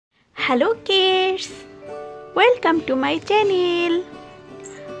Hello kids, welcome to my channel.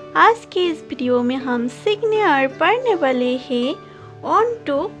 आज की इस वीडियो में हम सीखने और पढ़ने वाले हैं 1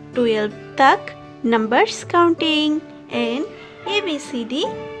 to 12 तक numbers counting and ABCD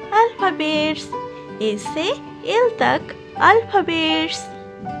alphabets, A से L तक अल्फ़ाबेट्स।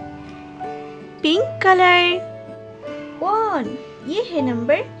 पिंक कलर 1, ये है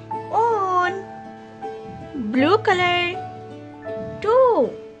नंबर 1। ब्लू कलर 2,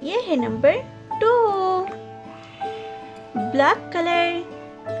 ये है नंबर 2। ब्लैक कलर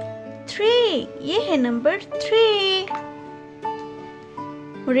 3, ये है नंबर 3।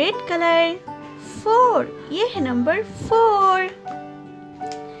 रेड कलर 4, ये है नंबर 4।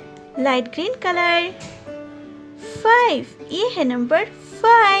 लाइट ग्रीन कलर 5, ये है नंबर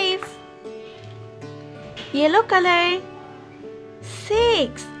 5। येलो कलर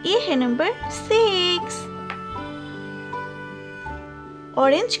 6, ये है नंबर 6।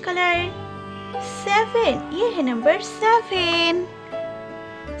 ऑरेंज कलर 7, ये है नंबर 7।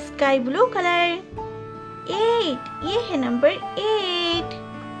 स्काई ब्लू कलर 8, ये है नंबर 8।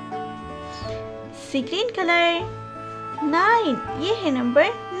 सी ग्रीन कलर 9, ये है नंबर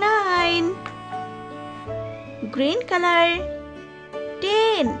 9। ग्रीन कलर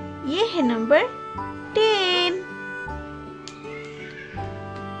 10, ये है नंबर 10।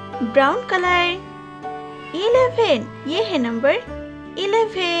 ब्राउन कलर 11, ये है नंबर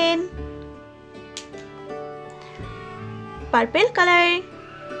 11। पर्पल कलर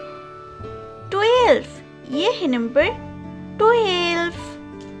 12, ये है number 12।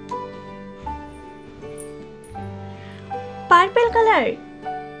 Purple colour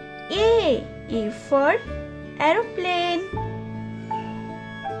A for aeroplane।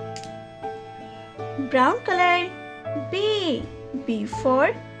 Brown colour B for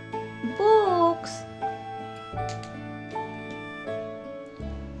books।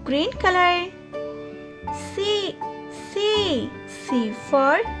 Green colour C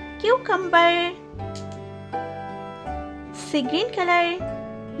for cucumber। C green colour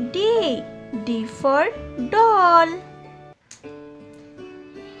D for doll।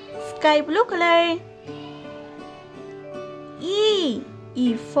 Sky blue colour E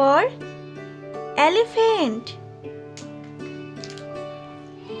for elephant।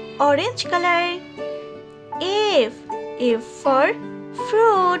 Orange colour F for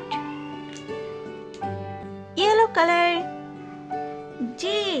fruit। Yellow colour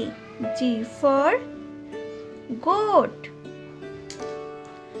G for goat।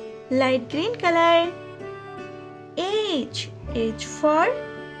 Light green colour H for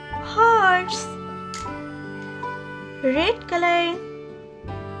horse। Red colour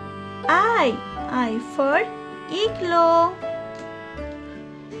I for igloo।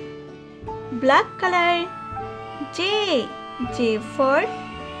 Black colour J for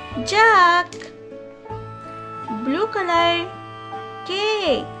jack। Blue colour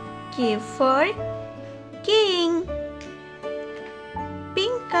K for king।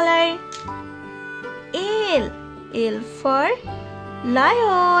 Pink colour L for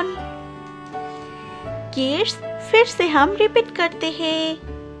lion। Kids, फिर से हम repeat करते हैं।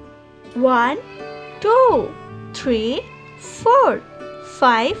 1 2 3 4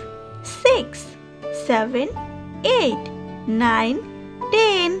 5 6 7 8 9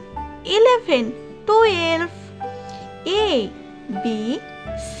 10 11 12 A B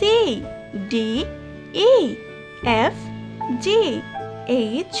C D E F G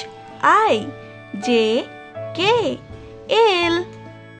H I J K L